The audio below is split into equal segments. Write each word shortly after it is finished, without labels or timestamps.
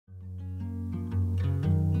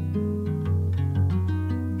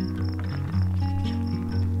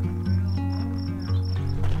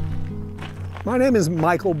My name is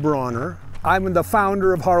Mikl Brawner. I'm the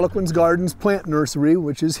founder of Harlequin's Gardens Plant Nursery,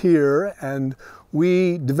 which is here, and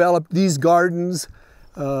we developed these gardens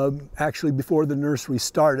actually before the nursery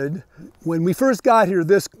started. When we first got here,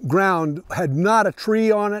 this ground had not a tree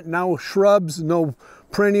on it, no shrubs, no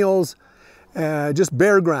perennials, just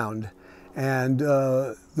bare ground. And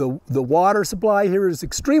the water supply here is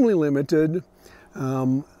extremely limited.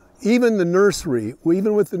 Even the nursery,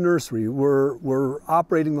 even with the nursery, we're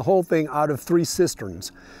operating the whole thing out of 3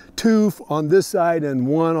 cisterns, 2 on this side and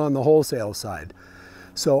 1 on the wholesale side.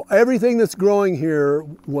 So everything that's growing here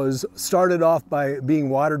was started off by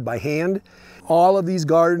being watered by hand. All of these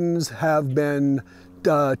gardens have been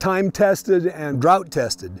time tested and drought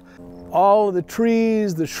tested. All of the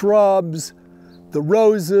trees, the shrubs, the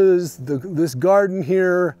roses, this garden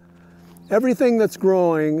here, everything that's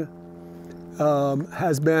growing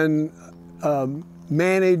has been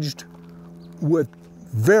managed with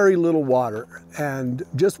very little water and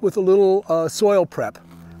just with a little soil prep.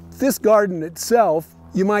 This garden itself,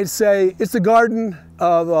 you might say, it's the garden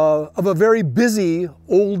of a very busy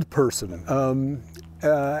old person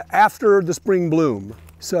after the spring bloom.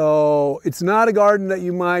 So it's not a garden that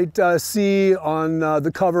you might see on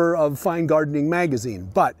the cover of Fine Gardening magazine,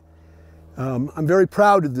 but I'm very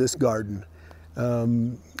proud of this garden.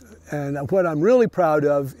 And what I'm really proud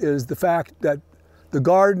of is the fact that the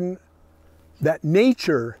garden, that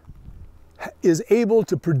nature is able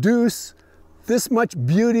to produce this much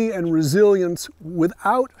beauty and resilience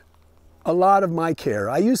without a lot of my care.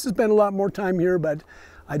 I used to spend a lot more time here, but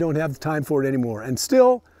I don't have the time for it anymore. And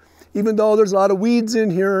still, even though there's a lot of weeds in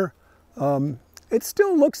here, it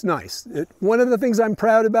still looks nice. One of the things I'm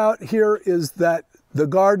proud about here is that the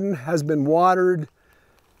garden has been watered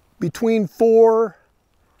between 4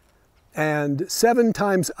 and 7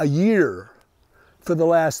 times a year for the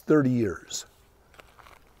last 30 years.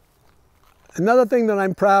 Another thing that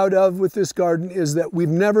I'm proud of with this garden is that we've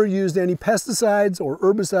never used any pesticides or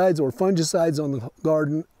herbicides or fungicides on the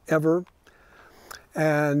garden ever.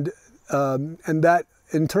 And that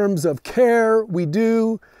in terms of care, we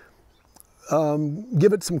do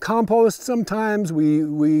give it some compost sometimes, we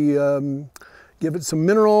give it some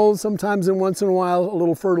minerals sometimes, and once in a while a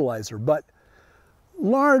little fertilizer. But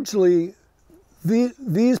largely,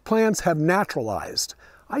 these plants have naturalized.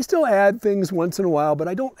 I still add things once in a while, but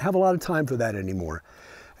I don't have a lot of time for that anymore.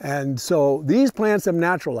 And so these plants have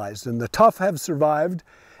naturalized, and the tough have survived,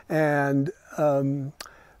 and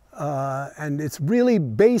it's really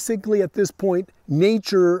basically at this point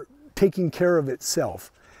nature taking care of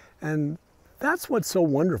itself. And that's what's so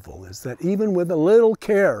wonderful, is that even with a little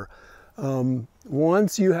care,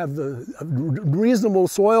 once you have the reasonable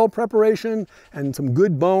soil preparation and some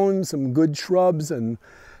good bones, some good shrubs and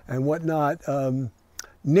whatnot,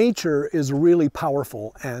 nature is really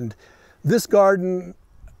powerful. And this garden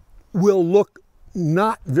will look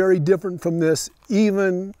not very different from this,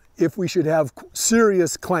 even if we should have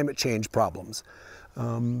serious climate change problems.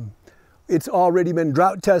 It's already been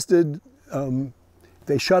drought tested.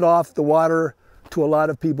 They shut off the water to a lot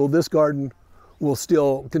of people. This garden will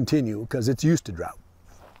still continue because it's used to drought.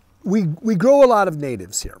 We grow a lot of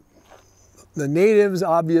natives here. The natives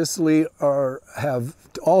obviously have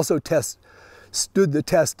also stood the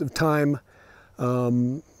test of time,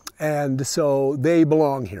 and so they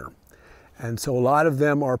belong here. And so a lot of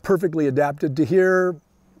them are perfectly adapted to here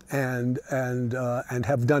and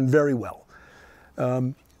have done very well.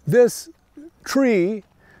 This tree,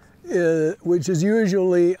 which is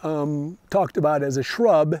usually talked about as a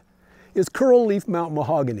shrub, is curl leaf mountain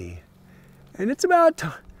mahogany. And it's about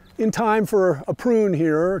in time for a prune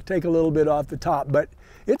here, take a little bit off the top, but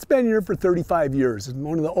it's been here for 35 years. It's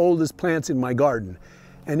one of the oldest plants in my garden.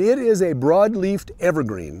 And it is a broad-leafed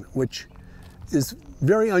evergreen, which is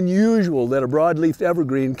very unusual that a broad-leafed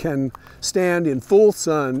evergreen can stand in full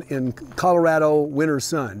sun in Colorado winter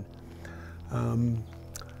sun.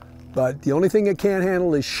 But the only thing it can't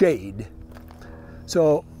handle is shade.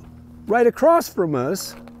 So right across from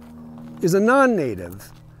us is a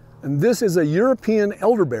non-native, and this is a European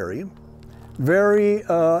elderberry, very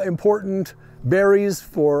important berries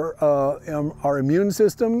for our immune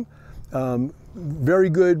system, very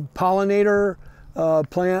good pollinator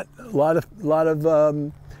plant. A lot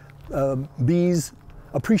of bees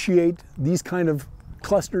appreciate these kind of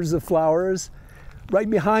clusters of flowers.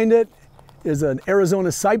 Right behind it is an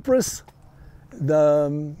Arizona cypress.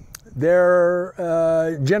 They're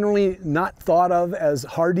generally not thought of as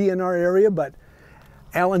hardy in our area, but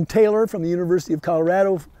Alan Taylor from the University of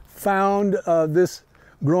Colorado found this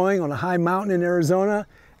growing on a high mountain in Arizona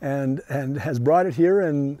and has brought it here,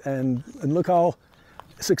 and look how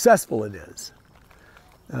successful it is.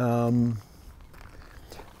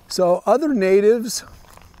 So other natives,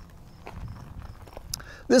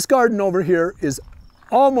 this garden over here is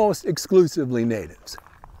almost exclusively natives.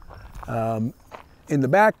 In the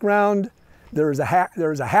background, there's a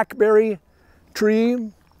hackberry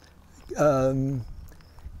tree,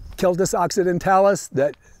 Celtis occidentalis,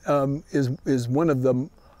 that is one of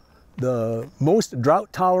the most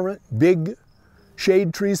drought tolerant big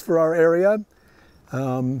shade trees for our area.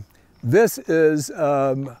 This is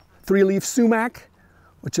three-leaf sumac,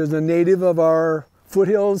 which is a native of our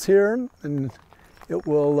foothills here, and it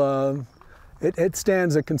will it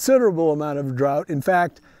stands a considerable amount of drought. In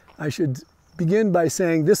fact, I should begin by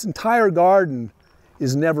saying this entire garden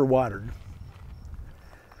is never watered.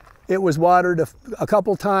 It was watered a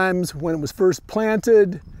couple times when it was first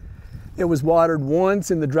planted. It was watered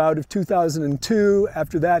once in the drought of 2002.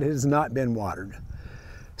 After that, it has not been watered.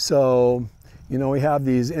 So, you know, we have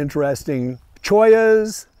these interesting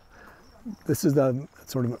choyas. This is the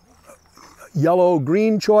sort of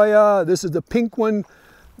yellow-green choya. This is the pink one.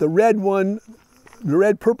 The red one, the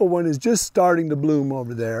red-purple one is just starting to bloom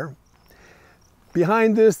over there.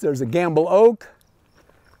 Behind this, there's a gamble oak,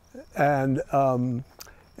 and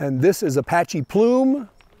this is Apache plume.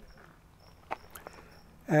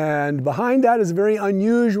 And behind that is a very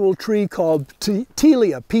unusual tree called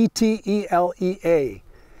Telea, P-T-E-L-E-A.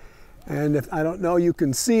 And if I don't know, you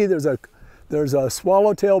can see there's a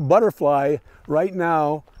swallowtail butterfly right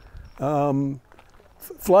now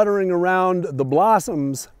fluttering around the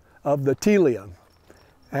blossoms of the Telea.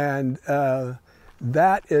 And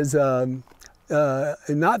that is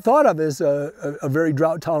not thought of as a very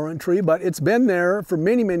drought tolerant tree, but it's been there for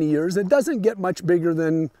many, many years. It doesn't get much bigger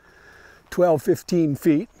than 12, 15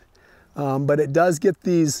 feet, but it does get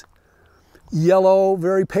these yellow,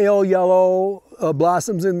 very pale yellow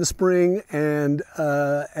blossoms in the spring, and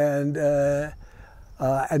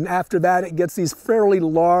after that it gets these fairly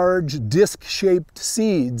large disc-shaped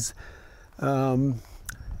seeds.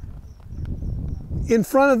 In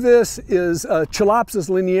front of this is Chelopsis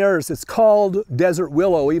linearis. It's called desert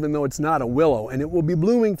willow, even though it's not a willow, and it will be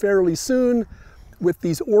blooming fairly soon with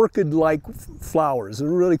these orchid-like flowers,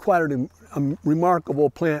 and really quite a remarkable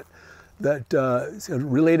plant that is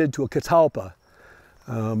related to a catalpa.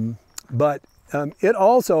 But it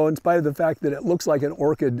also, in spite of the fact that it looks like an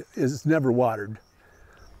orchid, is never watered.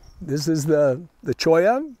 This is the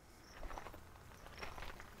choya,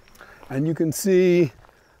 and you can see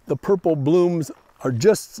the purple blooms are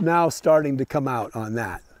just now starting to come out on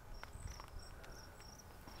that.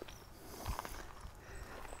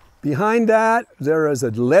 Behind that, there is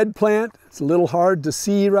a lead plant. It's a little hard to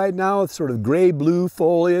see right now. It's sort of gray-blue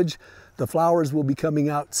foliage. The flowers will be coming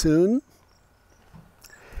out soon.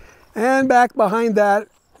 And back behind that,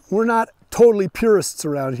 we're not totally purists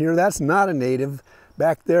around here. That's not a native.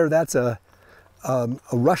 Back there, that's a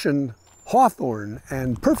Russian hawthorn,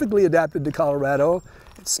 and perfectly adapted to Colorado.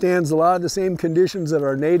 It stands a lot of the same conditions that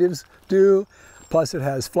our natives do. Plus, it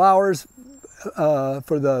has flowers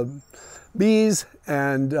for the bees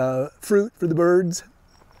and fruit for the birds.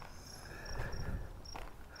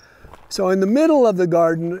 So in the middle of the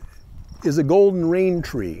garden is a golden rain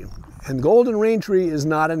tree. And golden rain tree is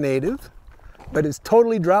not a native, but it's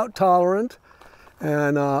totally drought tolerant.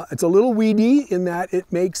 And it's a little weedy in that it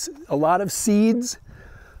makes a lot of seeds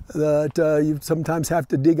that you sometimes have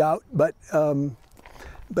to dig out. But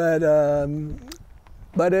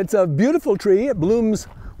it's a beautiful tree. It blooms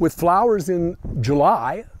with flowers in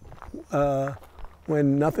July,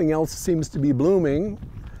 when nothing else seems to be blooming.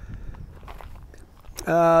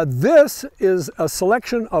 This is a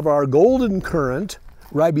selection of our golden currant,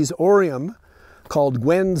 Ribes aureum, called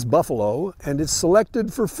Gwen's Buffalo, and it's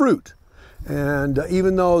selected for fruit. And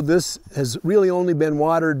even though this has really only been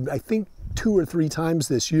watered, I think, 2 or 3 times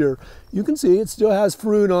this year, you can see it still has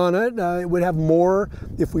fruit on it. It would have more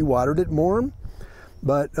if we watered it more,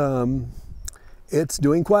 but it's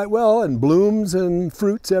doing quite well and blooms and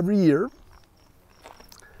fruits every year.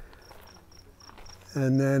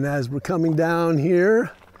 And then as we're coming down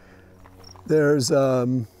here, there's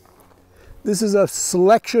this is a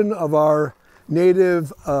selection of our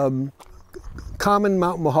native common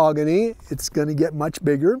mountain mahogany. It's going to get much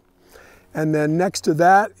bigger. And then next to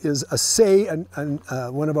that is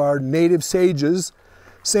one of our native sages,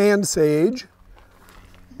 sand sage,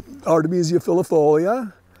 Artemisia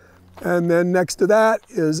filifolia. And then next to that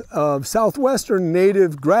is a southwestern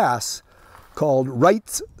native grass called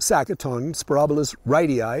Wright's Sacaton, Sporobolus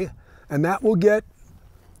wrightii, and that will get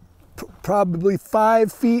probably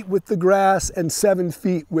 5 feet with the grass and 7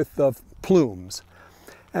 feet with the plumes.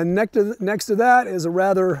 And next to that is a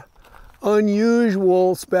rather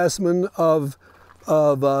unusual specimen of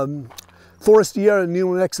Forastera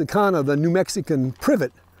New Mexicana, the New Mexican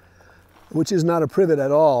privet, which is not a privet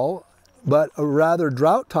at all, but a rather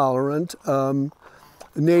drought-tolerant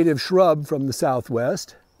native shrub from the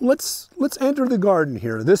Southwest. Let's enter the garden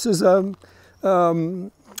here. This is a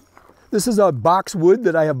boxwood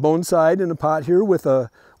that I have bonsai'd in a pot here with a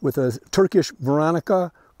Turkish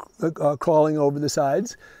veronica crawling over the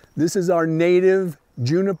sides. This is our native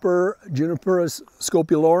juniper, Juniperus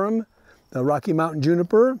scopularum, the Rocky Mountain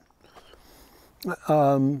juniper.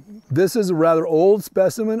 This is a rather old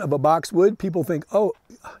specimen of a boxwood. People think, oh,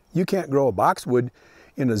 you can't grow a boxwood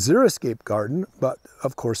in a xeriscape garden, but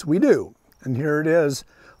of course we do. And here it is,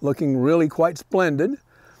 looking really quite splendid.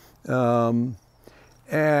 And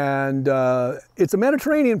it's a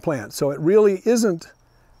Mediterranean plant, so it really isn't,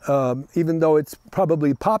 even though it's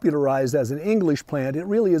probably popularized as an English plant, it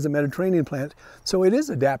really is a Mediterranean plant, so it is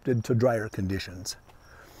adapted to drier conditions.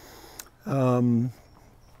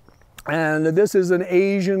 And this is an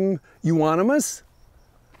Asian euonymus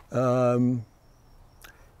that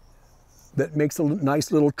makes a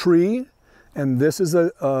nice little tree. And this is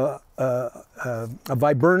a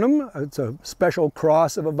viburnum. It's a special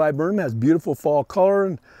cross of a viburnum. It has beautiful fall color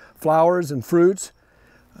and flowers and fruits.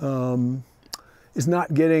 Is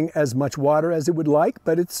not getting as much water as it would like,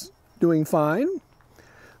 but it's doing fine.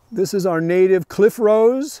 This is our native cliff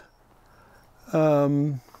rose.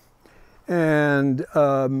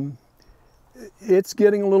 It's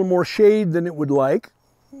getting a little more shade than it would like.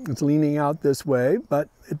 It's leaning out this way, but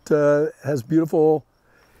it has beautiful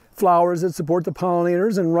flowers that support the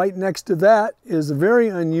pollinators, and right next to that is a very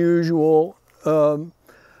unusual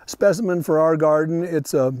specimen for our garden.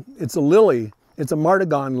 It's a lily. It's a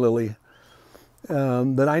martagon lily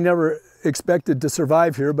that I never expected to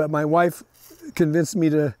survive here, but my wife convinced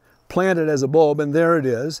me to plant it as a bulb, and there it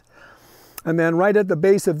is. And then right at the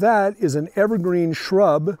base of that is an evergreen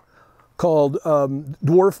shrub called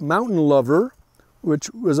dwarf mountain lover,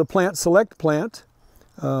 which was a plant select plant.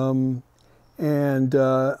 And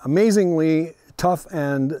amazingly tough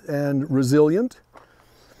and resilient.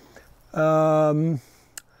 And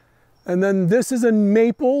then this is a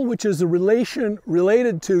maple, which is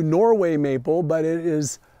related to Norway maple, but it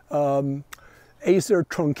is Acer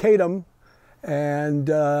truncatum, and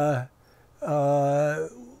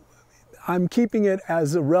I'm keeping it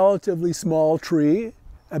as a relatively small tree,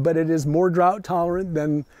 but it is more drought tolerant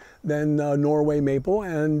than Norway maple,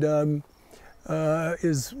 and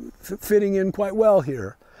is fitting in quite well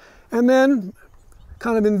here. And then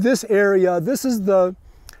kind of in this area, this is the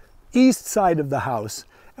east side of the house.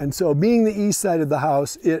 And so being the east side of the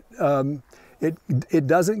house, it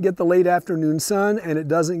doesn't get the late afternoon sun and it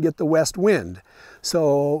doesn't get the west wind.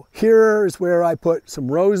 So here is where I put some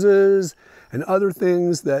roses and other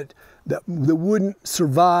things that wouldn't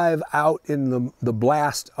survive out in the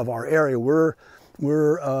blast of our area.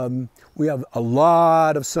 We have a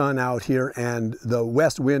lot of sun out here and the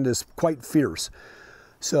west wind is quite fierce.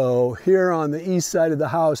 So here on the east side of the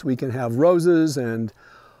house we can have roses, and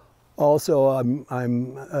also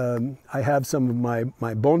I have some of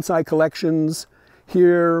my bonsai collections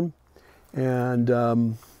here,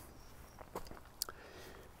 and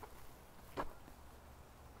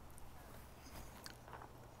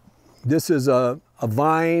this is a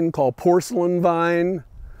vine called porcelain vine,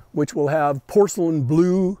 which will have porcelain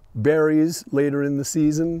blue berries later in the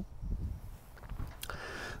season.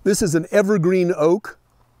 This is an evergreen oak,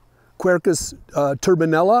 Quercus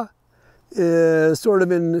turbinella, sort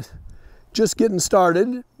of just getting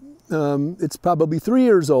started. It's probably 3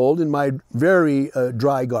 years old in my very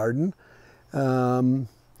dry garden, but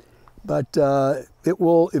it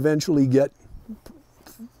will eventually get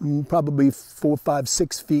probably 4, 5,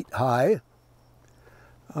 6 feet high.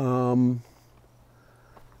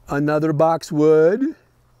 Another boxwood,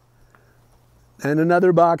 and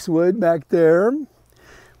another boxwood back there.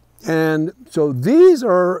 And so these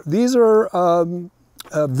are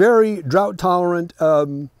very drought tolerant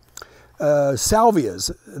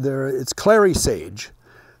salvias. It's clary sage,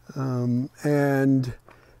 and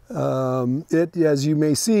it, as you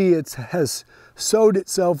may see, it has sowed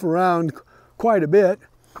itself around quite a bit.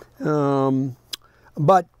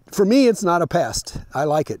 But for me, it's not a pest. I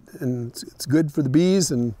like it, and it's good for the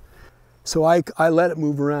bees, and so I let it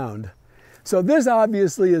move around. So this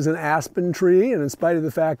obviously is an aspen tree, and in spite of the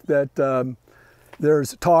fact that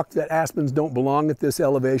there's talk that aspens don't belong at this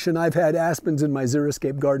elevation, I've had aspens in my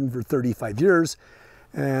Xeriscape garden for 35 years,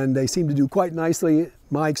 and they seem to do quite nicely.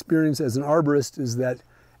 My experience as an arborist is that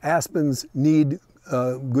aspens need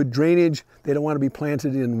good drainage. They don't want to be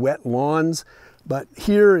planted in wet lawns. But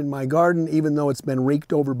here in my garden, even though it's been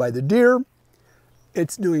raked over by the deer,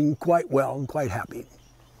 it's doing quite well and quite happy.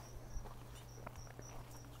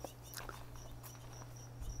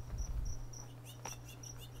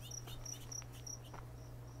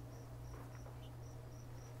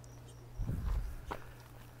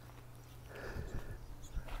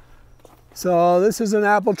 So this is an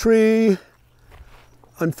apple tree.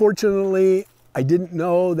 Unfortunately, I didn't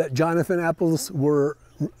know that Jonathan apples were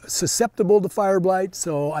susceptible to fire blight,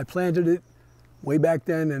 so I planted it way back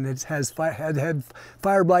then, and it has had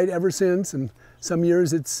fire blight ever since, and some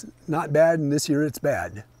years it's not bad, and this year it's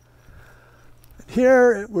bad.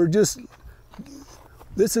 Here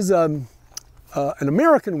this is an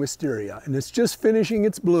American wisteria, and it's just finishing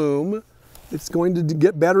its bloom. It's going to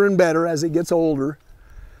get better and better as it gets older,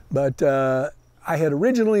 but I had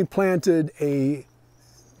originally planted a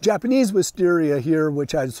Japanese wisteria here,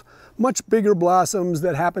 which has much bigger blossoms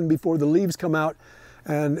that happen before the leaves come out,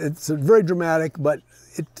 and it's very dramatic, but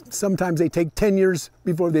sometimes they take 10 years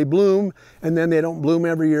before they bloom, and then they don't bloom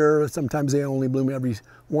every year. Sometimes they only bloom every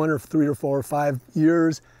 1 or 3 or 4 or 5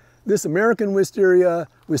 years. This American wisteria,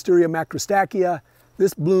 Wisteria macrostachya,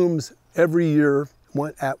 this blooms every year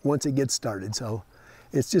once it gets started, so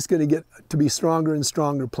it's just going to get to be stronger and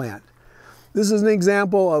stronger plant. This is an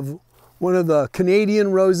example of one of the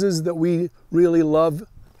Canadian roses that we really love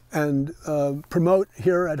and promote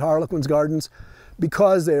here at Harlequin's Gardens,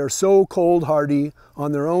 because they are so cold hardy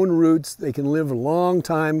on their own roots. They can live a long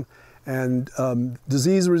time, and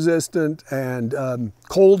disease resistant and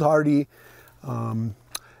cold hardy, and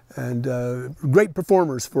great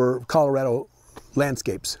performers for Colorado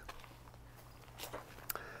landscapes.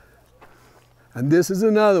 And this is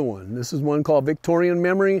another one. This is one called Victorian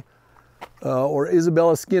Memory, or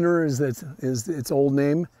Isabella Skinner is its old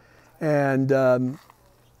name. And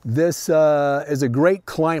this is a great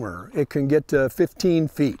climber. It can get to 15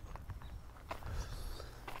 feet.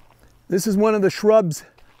 This is one of the shrubs.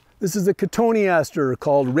 This is a cotoneaster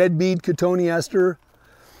called red bead cotoneaster,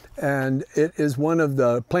 and it is one of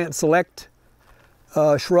the Plant Select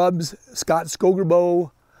shrubs. Scott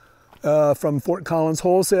Skogerbo from Fort Collins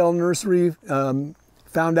Wholesale Nursery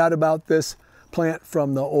found out about this plant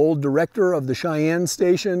from the old director of the Cheyenne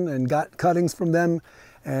station and got cuttings from them.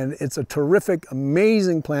 And it's a terrific,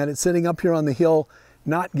 amazing plant. It's sitting up here on the hill,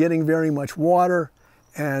 not getting very much water,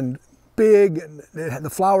 and big. The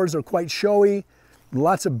flowers are quite showy,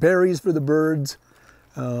 lots of berries for the birds,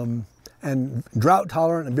 and drought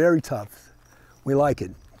tolerant and very tough. We like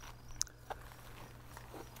it.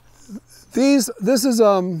 This is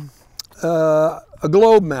a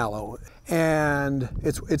globe mallow, and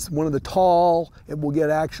it's one of the tall. It will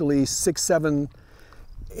get actually 6, 7,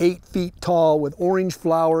 8 feet tall with orange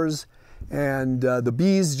flowers, and the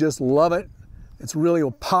bees just love it. It's really a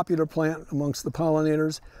popular plant amongst the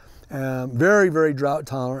pollinators. Very, very drought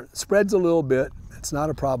tolerant. Spreads a little bit. It's not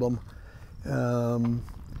a problem.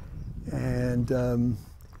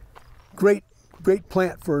 Great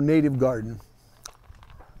plant for a native garden.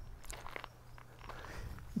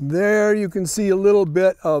 There you can see a little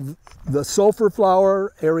bit of the sulfur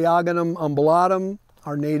flower, Eriogonum umbulatum,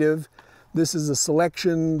 our native. This is a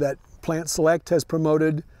selection that Plant Select has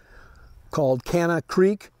promoted called Canna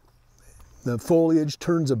Creek. The foliage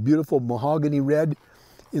turns a beautiful mahogany red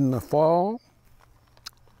in the fall.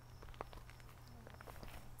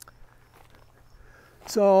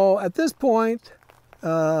 So at this point,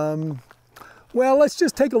 well, let's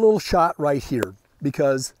just take a little shot right here,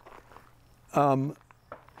 because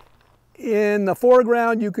in the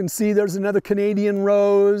foreground you can see there's another Canadian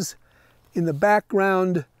rose. In the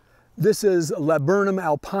background, this is Laburnum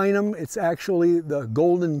alpinum. It's actually the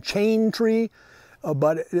golden chain tree,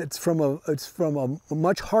 but it's from a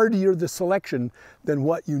much hardier selection than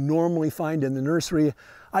what you normally find in the nursery.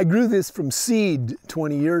 I grew this from seed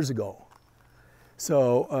 20 years ago.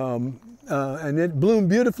 So, and it bloomed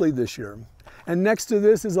beautifully this year. And next to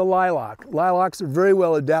this is a lilac. Lilacs are very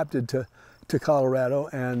well adapted to Colorado,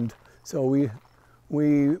 and so we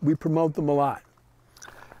promote them a lot.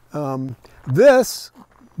 This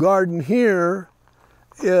garden here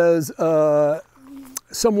is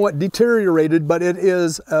somewhat deteriorated, but it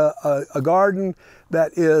is a garden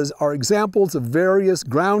that are examples of various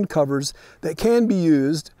ground covers that can be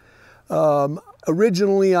used.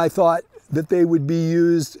 Originally, I thought that they would be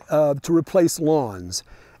used to replace lawns.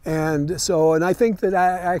 And I think that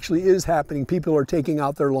actually is happening. People are taking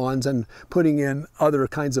out their lawns and putting in other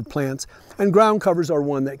kinds of plants, and ground covers are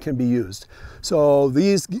one that can be used. So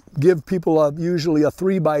these give people usually a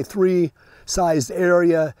 3 by 3 sized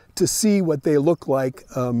area to see what they look like,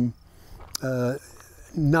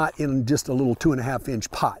 not in just a little 2.5 inch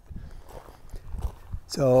pot.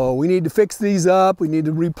 So we need to fix these up, we need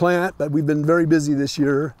to replant, but we've been very busy this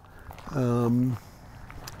year.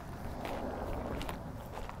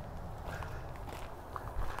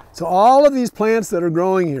 So all of these plants that are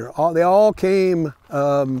growing here, they all came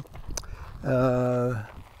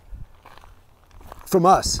from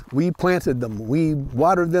us. We planted them. We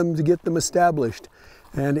watered them to get them established.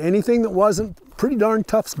 And anything that wasn't pretty darn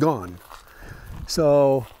tough's gone.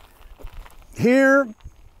 So here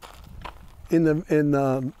in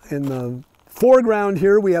the foreground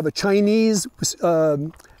here we have a Chinese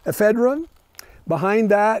ephedra. Behind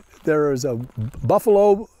that there is a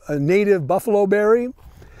native buffalo berry.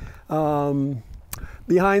 Behind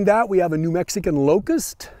that we have a New Mexican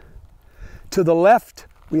locust. To the left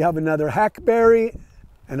we have another hackberry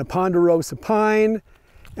and a ponderosa pine.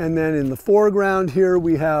 And then in the foreground here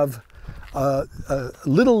we have a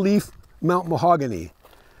little leaf Mount Mahogany.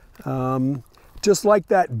 Just like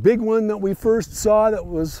that big one that we first saw that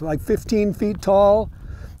was like 15 feet tall,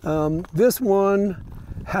 this one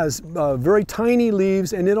has very tiny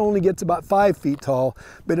leaves and it only gets about 5 feet tall,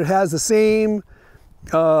 but it has the same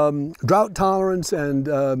drought tolerance and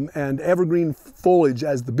evergreen foliage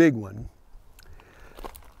as the big one.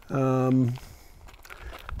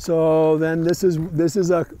 So then this is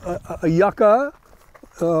a yucca,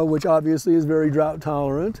 which obviously is very drought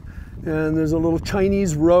tolerant. And there's a little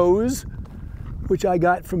Chinese rose, which I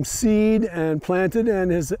got from seed and planted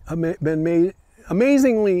and has been made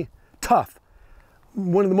amazingly tough.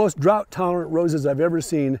 One of the most drought tolerant roses I've ever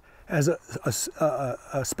seen, has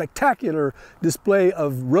a spectacular display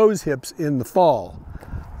of rose hips in the fall.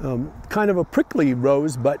 Kind of a prickly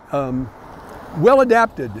rose, but well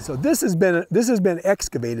adapted. So this has been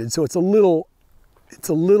excavated, so it's a little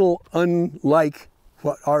unlike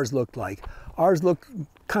what ours looked like. Ours look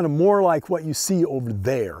kind of more like what you see over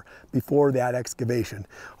there before that excavation.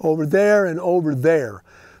 Over there and over there.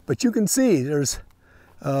 But you can see there's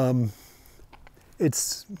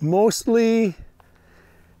it's mostly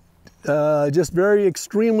just very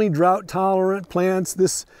extremely drought tolerant plants.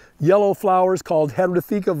 This yellow flower is called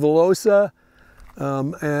Heterotheca villosa.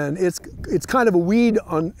 And it's kind of a weed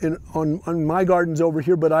on my gardens over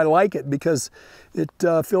here, but I like it because it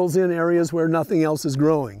fills in areas where nothing else is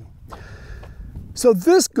growing. So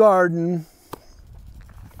this garden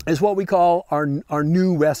is what we call our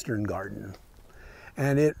new Western garden.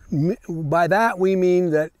 And by that we mean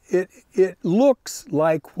that it looks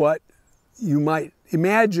like what you might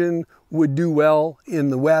imagine would do well in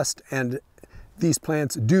the West, and these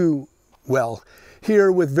plants do well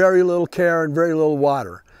here with very little care and very little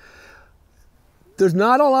water. There's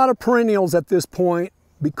not a lot of perennials at this point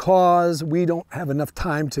because we don't have enough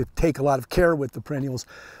time to take a lot of care with the perennials.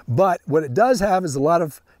 But what it does have is a lot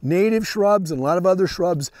of native shrubs and a lot of other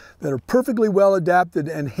shrubs that are perfectly well adapted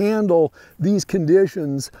and handle these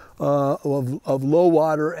conditions of low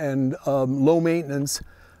water and low maintenance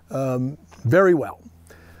very well.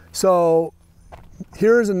 So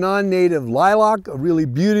here's a non-native lilac, a really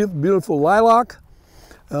beautiful lilac.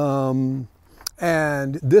 And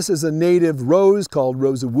this is a native rose called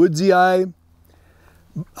Rosa woodsii.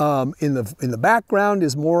 In the background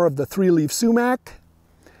is more of the three-leaf sumac.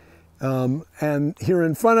 And here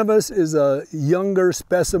in front of us is a younger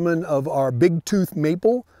specimen of our big-tooth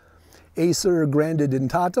maple, Acer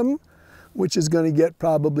grandidentatum, which is going to get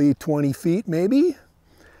probably 20 feet maybe.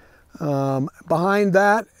 Behind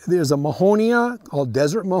that, there's a mahonia called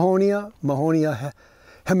desert mahonia, Mahonia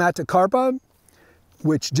hematocarpa,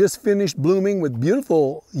 which just finished blooming with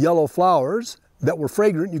beautiful yellow flowers that were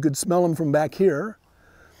fragrant. You could smell them from back here.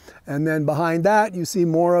 And then behind that, you see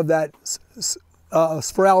more of that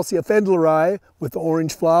Sphaeralcia fendleri with the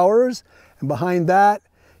orange flowers. And behind that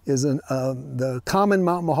is the common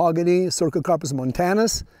mountain mahogany, Cercocarpus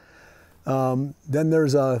montanus. Then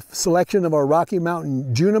there's a selection of our Rocky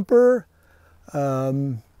Mountain juniper.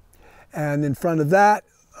 And in front of that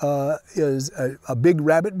is a big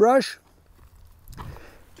rabbit brush,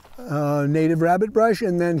 native rabbit brush.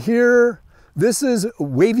 And then here, this is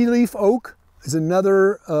wavy leaf oak, is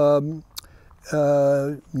another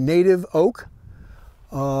native oak.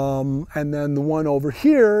 And then the one over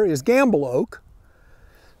here is gamble oak.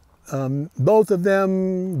 Both of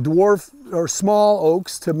them dwarf or small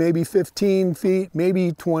oaks to maybe 15 feet,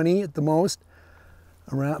 maybe 20 at the most,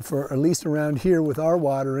 at least around here with our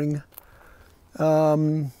watering.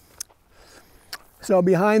 So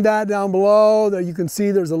behind that down below, there you can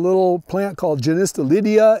see there's a little plant called Genista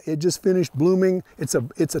lydia. It just finished blooming. It's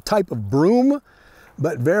a type of broom,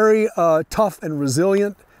 but very tough and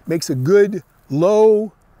resilient. Makes a good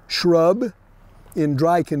low shrub in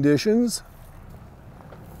dry conditions.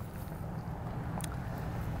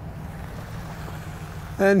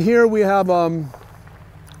 And here we have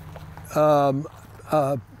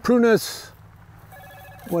Prunus,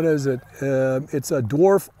 what is it? It's a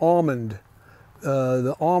dwarf almond.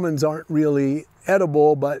 The almonds aren't really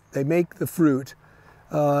edible, but they make the fruit.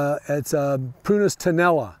 It's a Prunus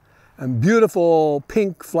tenella. and beautiful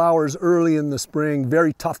pink flowers early in the spring,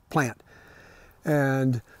 very tough plant.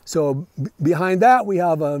 And so behind that we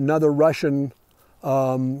have another Russian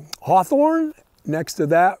hawthorn. Next to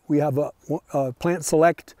that we have a plant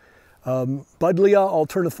select Buddleia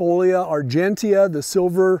alternifolia argentea, the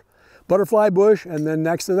silver butterfly bush, and then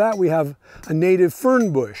next to that we have a native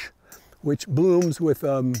fern bush, which blooms with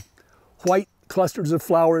white clusters of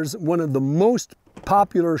flowers, one of the most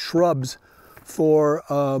popular shrubs for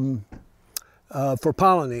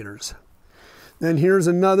pollinators. Then here's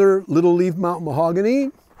another little leaf mountain mahogany,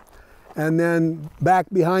 and then back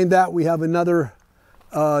behind that we have another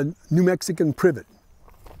New Mexican privet,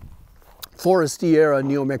 Forestiera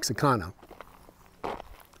neomexicana.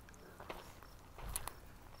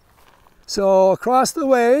 So across the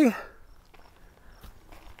way,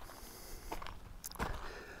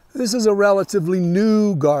 this is a relatively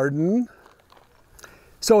new garden.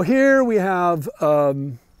 So here we have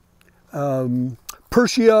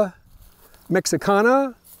Persea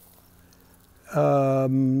mexicana,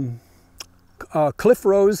 cliff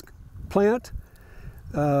rose plant,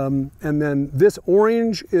 and then this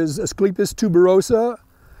orange is Asclepias tuberosa.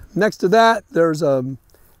 Next to that there's a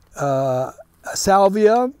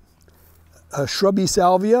salvia, a shrubby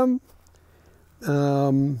salvia,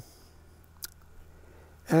 and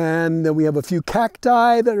then we have a few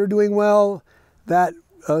cacti that are doing well. That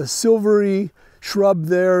silvery shrub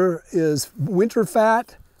there is winter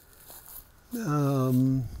fat.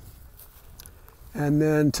 And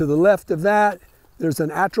then to the left of that, there's an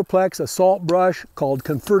atroplex, a salt brush called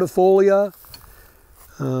confertifolia.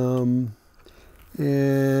 And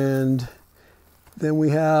then we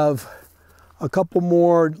have a couple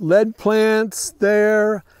more lead plants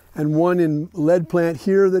there, and one in lead plant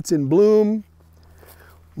here that's in bloom.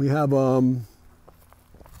 We have a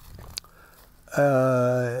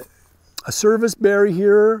serviceberry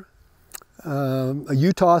here, a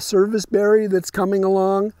Utah serviceberry that's coming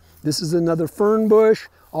along. This is another fern bush.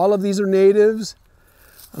 All of these are natives.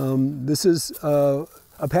 This is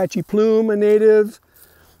Apache plume, a native.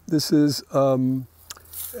 This is chocolate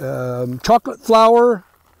flower,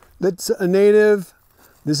 that's a native.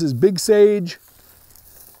 This is big sage.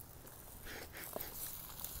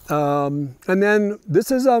 And then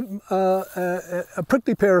this is a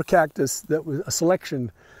prickly pear cactus that was a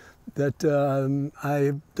selection that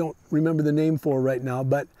I don't remember the name for right now,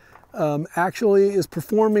 but actually is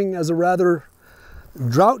performing as a rather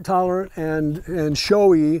drought tolerant and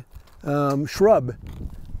showy shrub.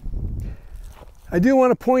 I do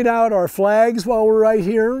want to point out our flags while we're right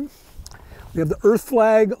here. We have the earth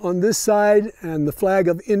flag on this side and the flag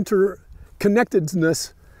of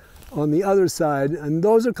interconnectedness on the other side, and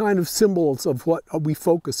those are kind of symbols of what we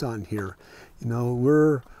focus on here. You know,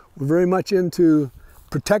 we're very much into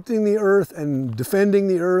protecting the earth and defending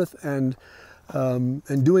the earth and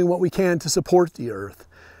doing what we can to support the earth.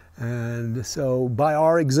 And so by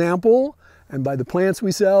our example and by the plants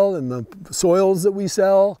we sell and the soils that we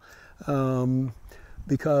sell,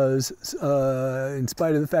 because in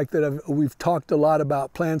spite of the fact that we've talked a lot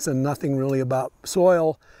about plants and nothing really about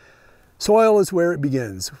soil, soil is where it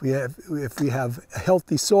begins. If we have a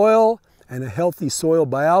healthy soil and a healthy soil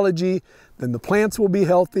biology, then the plants will be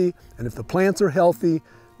healthy, and if the plants are healthy,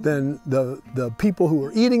 then the people who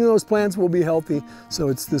are eating those plants will be healthy. So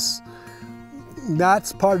it's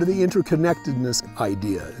that's part of the interconnectedness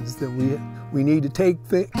idea, is that we need to take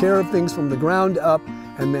care of things from the ground up,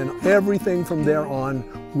 and then everything from there on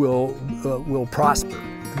will prosper.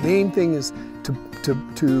 The main thing is to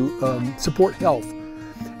support health,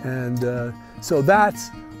 and so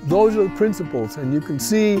those are the principles. And you can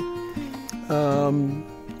see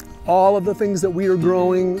all of the things that we are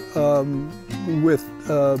growing with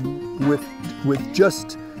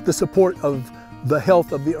just the support of the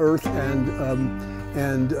health of the earth and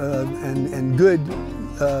good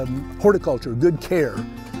horticulture, good care.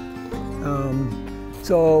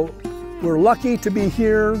 So we're lucky to be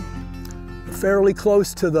here, fairly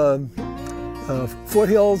close to the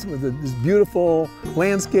foothills with this beautiful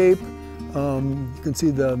landscape. You can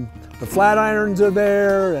see the flatirons are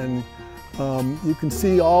there, and you can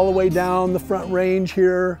see all the way down the Front Range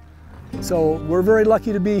here. So we're very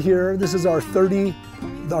lucky to be here. This is our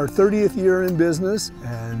 30th year in business,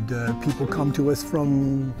 and people come to us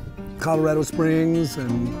from Colorado Springs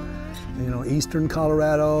and eastern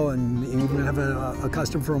Colorado, and even have a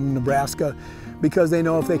customer from Nebraska, because they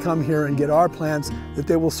know if they come here and get our plants that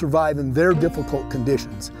they will survive in their difficult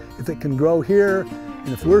conditions. If it can grow here, and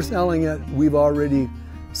if we're selling it, we've already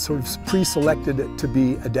sort of pre-selected it to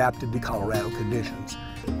be adapted to Colorado conditions.